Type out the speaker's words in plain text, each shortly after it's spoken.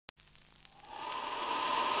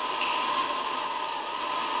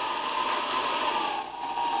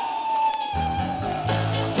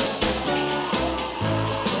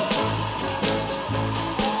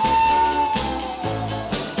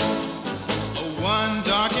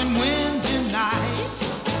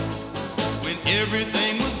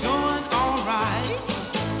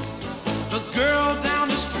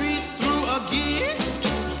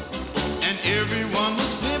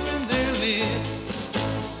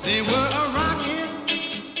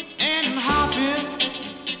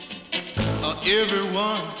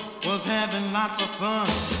everyone was having lots of fun.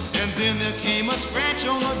 And then there came a scratch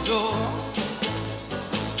on the door.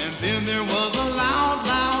 And then there was a loud,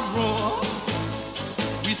 loud roar.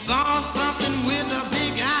 We saw something with a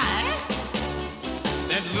big eye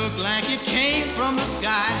that looked like it came from the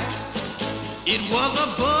sky. It was a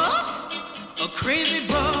bug, a crazy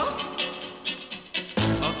bug,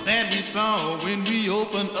 that we saw when we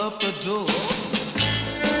opened up the door.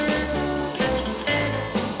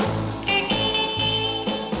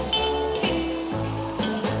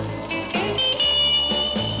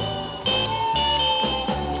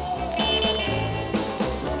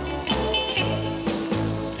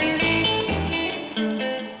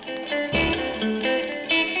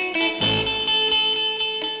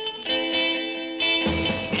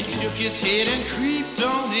 His head and creeped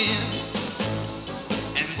on in,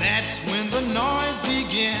 and that's when the noise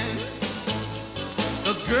began.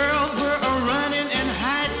 The girls were a-running and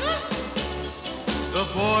hiding, the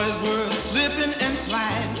boys were slipping and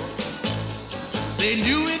sliding. They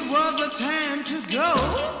knew it was a time to go,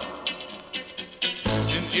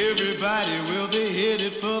 and everybody, well, they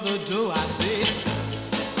headed for the door. I said,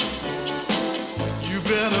 you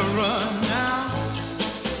better run now.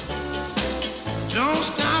 Don't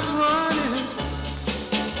stop running.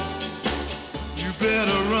 You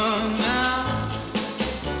better run now.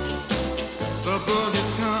 The bug is